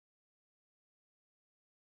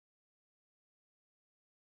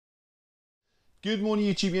Good morning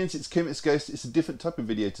YouTubians, it's Kermit's Ghost. It's a different type of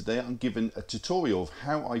video today. I'm giving a tutorial of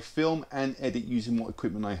how I film and edit using what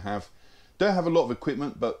equipment I have. Don't have a lot of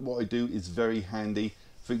equipment, but what I do is very handy.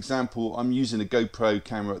 For example, I'm using a GoPro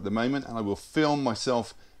camera at the moment and I will film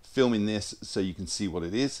myself filming this so you can see what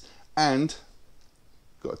it is. And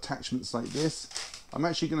got attachments like this. I'm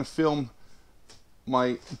actually going to film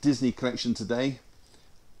my Disney collection today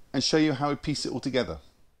and show you how I piece it all together.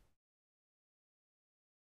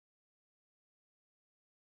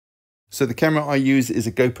 So the camera I use is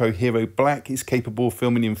a GoPro Hero Black. It's capable of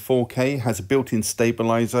filming in 4K, has a built-in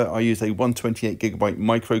stabilizer. I use a 128GB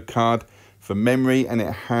micro card for memory and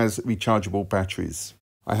it has rechargeable batteries.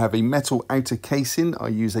 I have a metal outer casing. I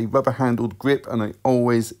use a rubber handled grip and I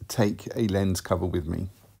always take a lens cover with me.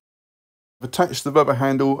 I've attached the rubber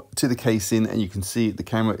handle to the casing and you can see the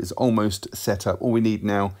camera is almost set up. All we need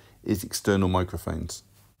now is external microphones.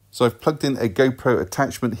 So I've plugged in a GoPro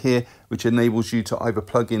attachment here, which enables you to either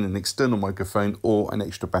plug in an external microphone or an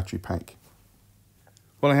extra battery pack.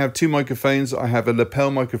 Well, I have two microphones. I have a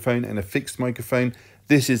lapel microphone and a fixed microphone.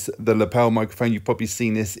 This is the lapel microphone. You've probably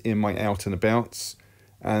seen this in my out and abouts.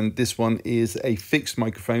 And this one is a fixed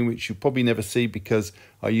microphone, which you probably never see because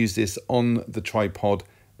I use this on the tripod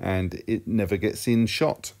and it never gets in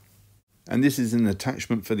shot. And this is an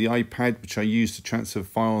attachment for the iPad, which I use to transfer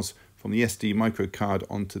files from the SD micro card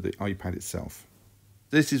onto the iPad itself.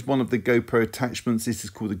 This is one of the GoPro attachments. This is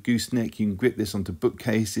called a gooseneck. You can grip this onto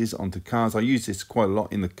bookcases, onto cars. I use this quite a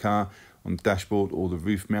lot in the car, on the dashboard or the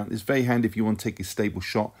roof mount. It's very handy if you want to take a stable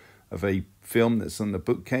shot of a film that's on the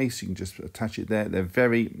bookcase. You can just attach it there. They're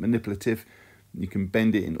very manipulative. You can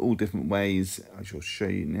bend it in all different ways. I shall show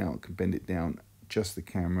you now. I can bend it down just the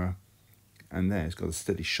camera. And there, it's got a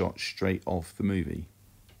steady shot straight off the movie.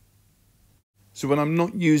 So when I'm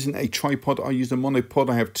not using a tripod, I use a monopod.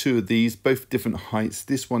 I have two of these, both different heights.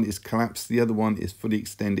 This one is collapsed, the other one is fully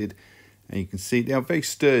extended. And you can see they are very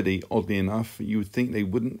sturdy, oddly enough. You would think they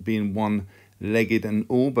wouldn't be in one-legged and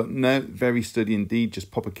all, but no, very sturdy indeed. Just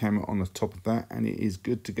pop a camera on the top of that and it is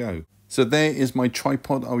good to go. So there is my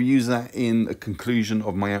tripod. I'll use that in a conclusion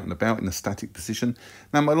of my out and about in a static position.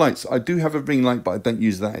 Now my lights, I do have a ring light, but I don't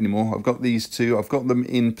use that anymore. I've got these two. I've got them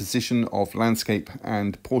in position of landscape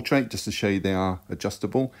and portrait just to show you they are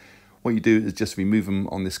adjustable. What you do is just remove them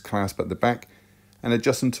on this clasp at the back and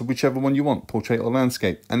adjust them to whichever one you want, portrait or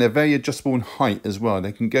landscape. And they're very adjustable in height as well.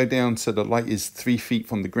 They can go down so the light is 3 feet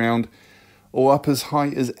from the ground or up as high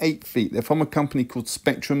as 8 feet. They're from a company called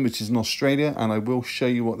Spectrum, which is in Australia, and I will show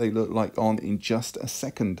you what they look like on in just a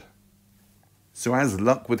second. So as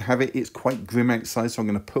luck would have it, it's quite grim outside, so I'm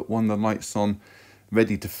going to put one of the lights on,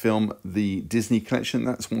 ready to film the Disney collection.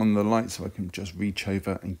 That's one of the lights, so I can just reach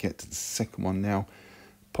over and get to the second one now.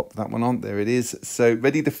 Pop that one on, there it is. So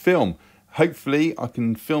ready to film. Hopefully I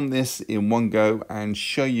can film this in one go and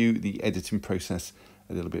show you the editing process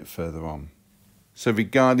a little bit further on. So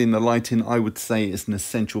regarding the lighting, I would say it's an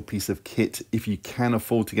essential piece of kit. If you can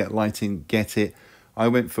afford to get lighting, get it. I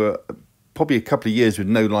went for probably a couple of years with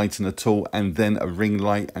no lighting at all and then a ring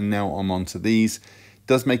light, and now I'm onto these. It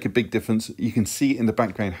does make a big difference. You can see in the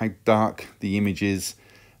background how dark the image is,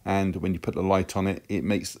 and when you put the light on it, it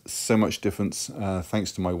makes so much difference.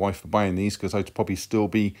 Thanks to my wife for buying these, because I'd probably still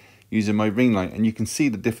be using my ring light, and you can see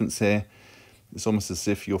the difference here. It's almost as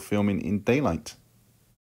if you're filming in daylight.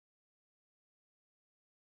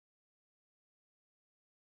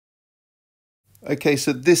 Okay, so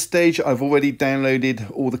at this stage, I've already downloaded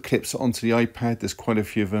all the clips onto the iPad. There's quite a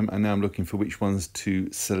few of them, and now I'm looking for which ones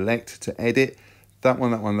to select to edit. That one,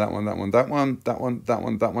 that one, that one, that one, that one, that one, that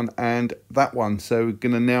one, that one, and that one. So we're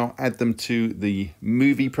going to now add them to the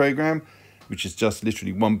movie program, which is just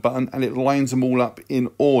literally one button, and it lines them all up in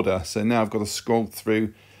order. So now I've got to scroll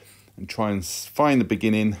through and try and find the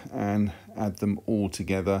beginning and add them all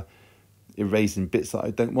together, erasing bits that I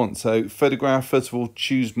don't want. So photograph, first of all,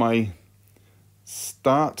 choose my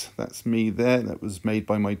start. That's me there. That was made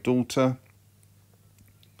by my daughter.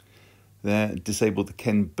 There, disable the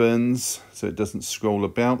Ken Burns so it doesn't scroll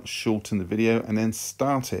about. Shorten the video and then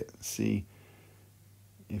start it. See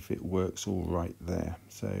if it works all right there.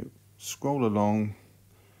 So scroll along.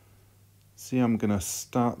 See, I'm going to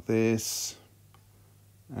start this.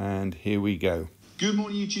 And here we go. Good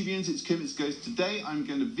morning, YouTubians. It's Kermit's Ghost. Today I'm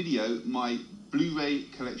going to video my Blu-ray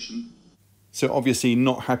collection. So obviously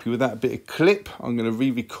not happy with that bit of clip. I'm going to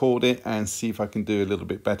re-record it and see if I can do a little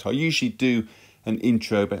bit better. I usually do an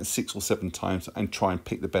intro about 6 or 7 times and try and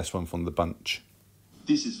pick the best one from the bunch.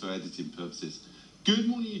 This is for editing purposes. Good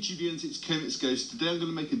morning, YouTubians. It's Kermit's Ghost. Today I'm going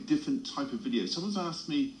to make a different type of video. Someone's asked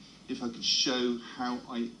me if I could show how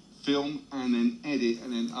I film and then edit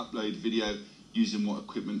and then upload video using what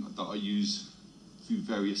equipment that I use through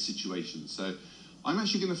various situations. So I'm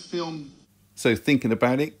actually going to film. So thinking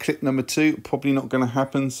about it, clip number 2, probably not going to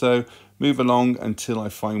happen. So move along until I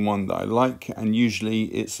find one that I like. And usually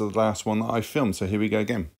it's the last one that I film. So here we go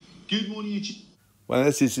again. Good morning, YouTube. Well,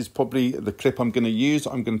 this is probably the clip I'm going to use.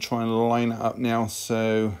 I'm going to try and line it up now.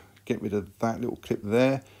 So get rid of that little clip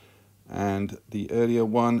there and the earlier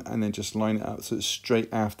one, and then just line it up so it's straight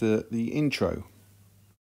after the intro.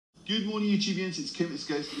 Good morning, YouTubians. It's Kim. It's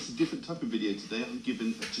a different type of video today. I'm giving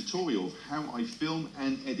a tutorial of how I film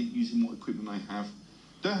and edit using what equipment I have.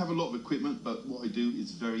 Don't have a lot of equipment, but what I do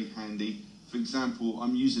is very handy. For example,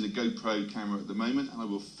 I'm using a GoPro camera at the moment, and I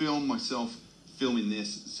will film myself filming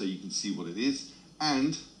this so you can see what it is.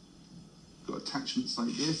 And got attachments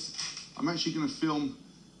like this. I'm actually going to film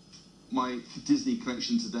my Disney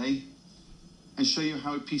collection today and show you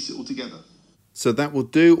how I piece it all together. So that will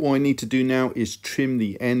do. All I need to do now is trim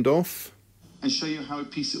the end off and show you how I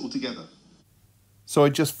piece it all together. So I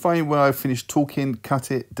just find where I finished talking,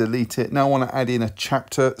 cut it, delete it. Now I want to add in a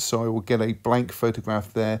chapter, so I will get a blank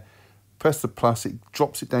photograph there. Press the plus, it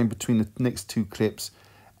drops it down between the next 2 clips.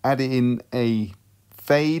 Add in a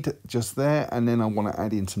fade just there, and then I want to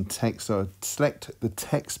add in some text. So I select the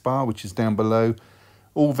text bar, which is down below.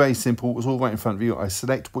 All very simple, it's all right in front of you. I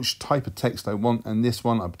select which type of text I want, and this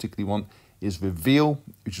one I particularly want is reveal,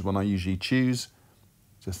 which is one I usually choose.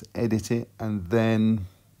 Just edit it and then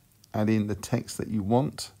add in the text that you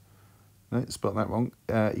want. No, spelled that wrong.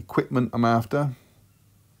 Equipment I'm after.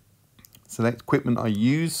 Select equipment I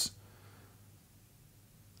use.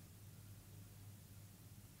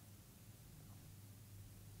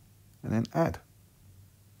 And then add.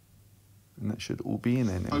 And that should all be in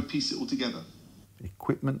there now. I piece it all together.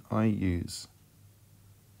 Equipment I use.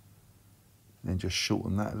 And then just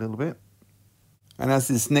shorten that a little bit. And as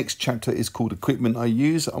this next chapter is called Equipment I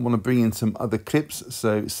Use, I want to bring in some other clips.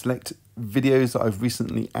 So select videos that I've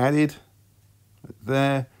recently added. Right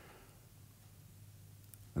there.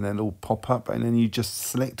 And then it'll pop up, and then you just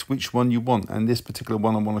select which one you want. And this particular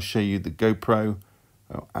one, I want to show you the GoPro.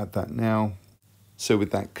 I'll add that now. So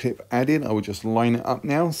with that clip added, I will just line it up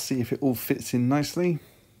now, see if it all fits in nicely.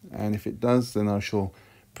 And if it does, then I shall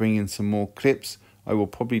bring in some more clips. I will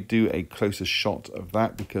probably do a closer shot of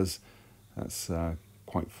that because that's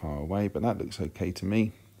quite far away, but that looks okay to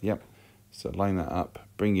me. Yep. So line that up,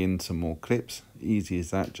 bring in some more clips. Easy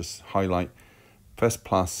as that, just highlight, press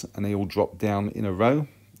plus, and they all drop down in a row,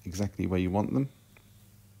 exactly where you want them.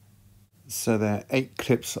 So there are 8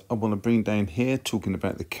 clips I want to bring down here, talking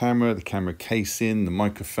about the camera casing, the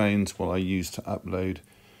microphones, what I use to upload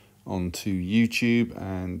onto YouTube,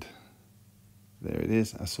 and there it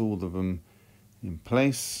is. That's all of them in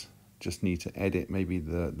place. Just need to edit maybe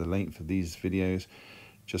the length of these videos.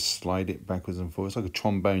 Just slide it backwards and forwards. It's like a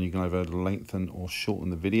trombone, you can either lengthen or shorten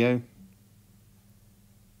the video.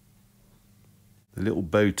 The little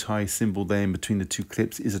bow tie symbol there in between the 2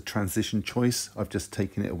 clips is a transition choice. I've just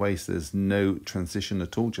taken it away so there's no transition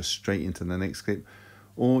at all, just straight into the next clip.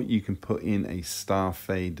 Or you can put in a star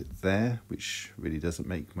fade there, which really doesn't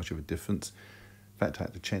make much of a difference. In fact, I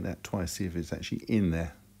had to check that twice, see if it's actually in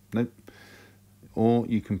there. Nope. Or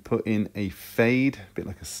you can put in a fade, a bit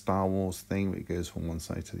like a Star Wars thing where it goes from one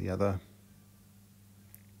side to the other.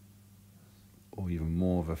 Or even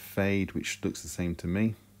more of a fade, which looks the same to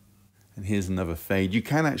me. And here's another fade. You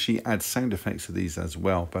can actually add sound effects to these as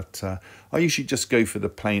well, but I usually just go for the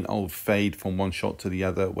plain old fade from one shot to the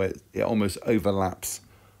other where it almost overlaps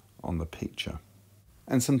on the picture.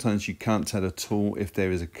 And sometimes you can't tell at all if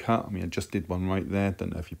there is a cut. I mean, I just did one right there.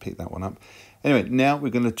 Don't know if you picked that one up. Anyway, now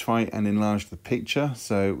we're going to try and enlarge the picture.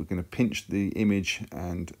 So we're going to pinch the image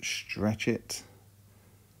and stretch it.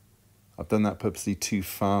 I've done that purposely too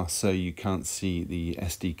far so you can't see the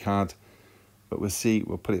SD card. But we'll see,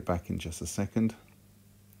 we'll put it back in just a second.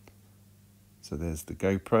 So there's the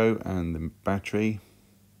GoPro and the battery.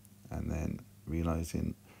 And then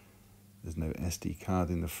realizing there's no SD card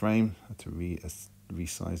in the frame, I had to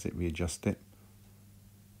resize it, readjust it.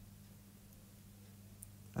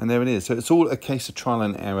 And there it is. So it's all a case of trial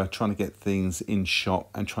and error, trying to get things in shot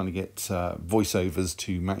and trying to get voiceovers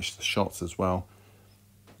to match the shots as well.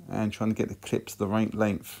 And trying to get the clips the right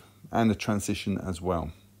length and the transition as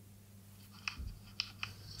well.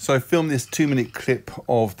 So I filmed this 2-minute clip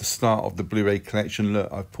of the start of the Blu-ray collection.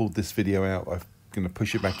 Look, I've pulled this video out. I'm going to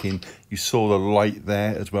push it back in. You saw the light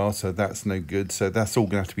there as well, so that's no good. So that's all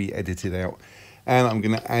going to have to be edited out. And I'm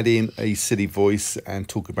going to add in a silly voice and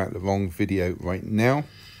talk about the wrong video right now.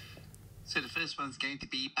 So the first one's going to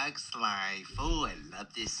be Bugs Life. Oh, I love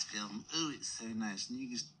this film. Oh, it's so nice. And you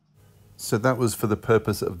can... So that was for the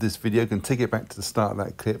purpose of this video. I can take it back to the start of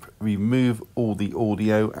that clip, remove all the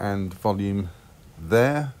audio and volume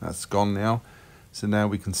there. That's gone now. So now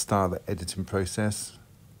we can start the editing process.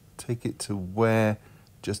 Take it to where,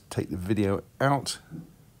 just take the video out,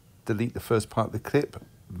 delete the first part of the clip.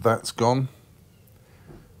 That's gone.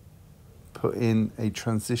 Put in a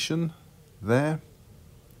transition there.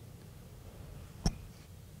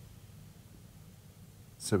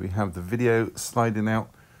 So we have the video sliding out.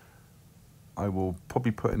 I will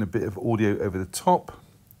probably put in a bit of audio over the top.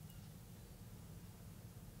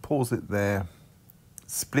 Pause it there.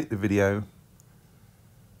 Split the video.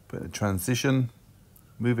 Put in a transition.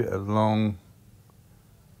 Move it along.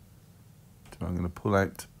 So I'm going to pull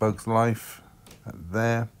out Bugs Life.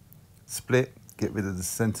 There. Split. Get rid of the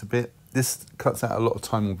center bit. This cuts out a lot of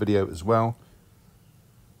time on video as well.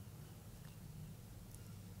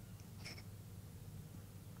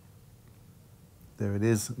 There it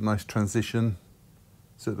is, nice transition.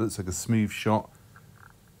 So it looks like a smooth shot.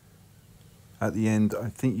 At the end, I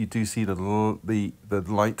think you do see the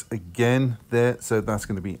light again there, so that's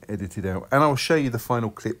going to be edited out. And I'll show you the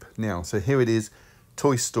final clip now. So here it is,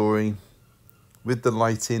 Toy Story, with the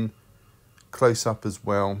lighting, close up as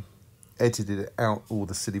well. Edited out all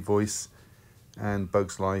the silly voice, and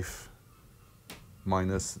Bugs Life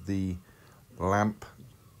minus the lamp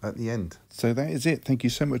at the end. So that is it. Thank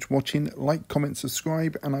you so much for watching. Like, comment,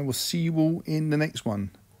 subscribe, and I will see you all in the next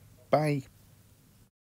one. Bye.